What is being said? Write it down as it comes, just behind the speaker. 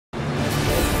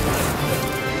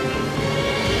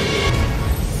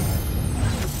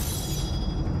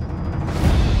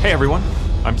Hey everyone,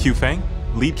 I'm Qiu Fang,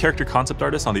 lead character concept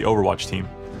artist on the Overwatch team,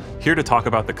 here to talk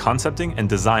about the concepting and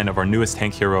design of our newest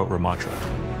tank hero, Ramattra.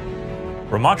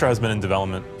 Ramattra has been in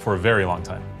development for a very long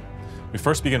time. We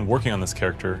first began working on this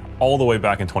character all the way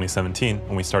back in 2017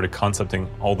 when we started concepting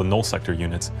all the Null Sector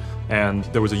units, and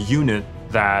there was a unit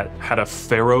that had a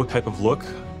pharaoh type of look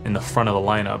in the front of the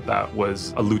lineup that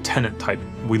was a lieutenant type.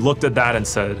 We looked at that and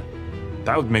said,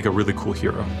 that would make a really cool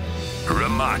hero.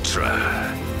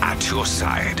 Ramattra, at your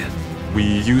side.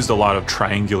 We used a lot of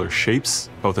triangular shapes,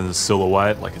 both in his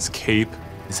silhouette, like his cape,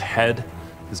 his head,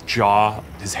 his jaw,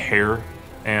 his hair,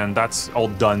 and that's all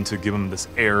done to give him this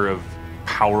air of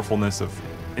powerfulness, of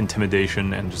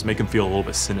intimidation, and just make him feel a little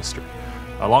bit sinister.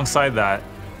 Alongside that,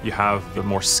 you have the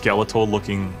more skeletal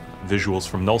looking visuals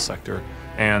from Null Sector,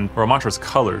 and Ramattra's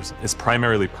colors is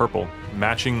primarily purple,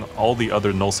 matching all the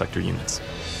other Null Sector units.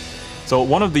 So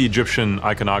one of the Egyptian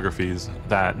iconographies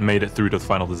that made it through to the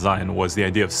final design was the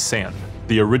idea of sand.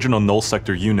 The original Null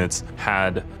Sector units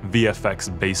had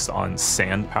VFX based on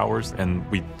sand powers, and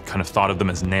we kind of thought of them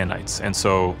as nanites. And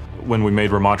so when we made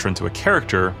Ramattra into a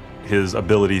character, his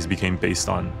abilities became based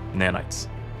on nanites.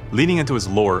 Leading into his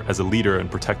lore as a leader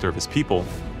and protector of his people,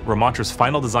 Ramattra's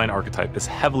final design archetype is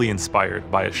heavily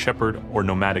inspired by a shepherd or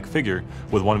nomadic figure,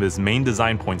 with one of his main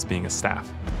design points being a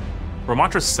staff.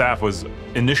 Ramattra's staff was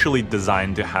initially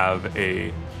designed to have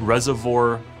a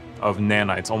reservoir of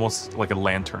nanites, almost like a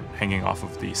lantern hanging off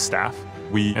of the staff.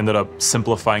 We ended up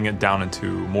simplifying it down into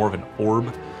more of an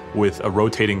orb with a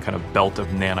rotating kind of belt of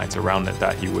nanites around it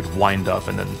that he would wind up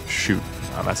and then shoot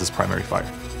as his primary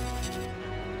fire.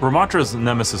 Ramattra's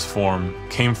nemesis form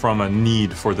came from a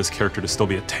need for this character to still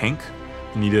be a tank.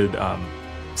 He needed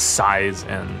size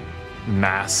and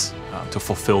mass to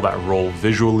fulfill that role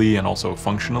visually and also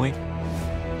functionally.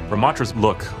 Ramattra's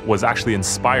look was actually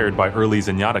inspired by early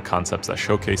Zenyatta concepts that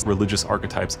showcased religious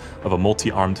archetypes of a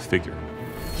multi-armed figure.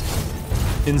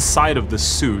 Inside of this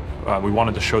suit, we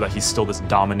wanted to show that he's still this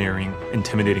domineering,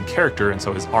 intimidating character, and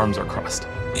so his arms are crossed.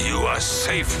 You are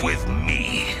safe with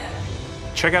me.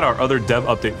 Check out our other dev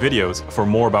update videos for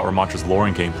more about Ramattra's lore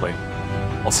and gameplay.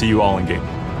 I'll see you all in game.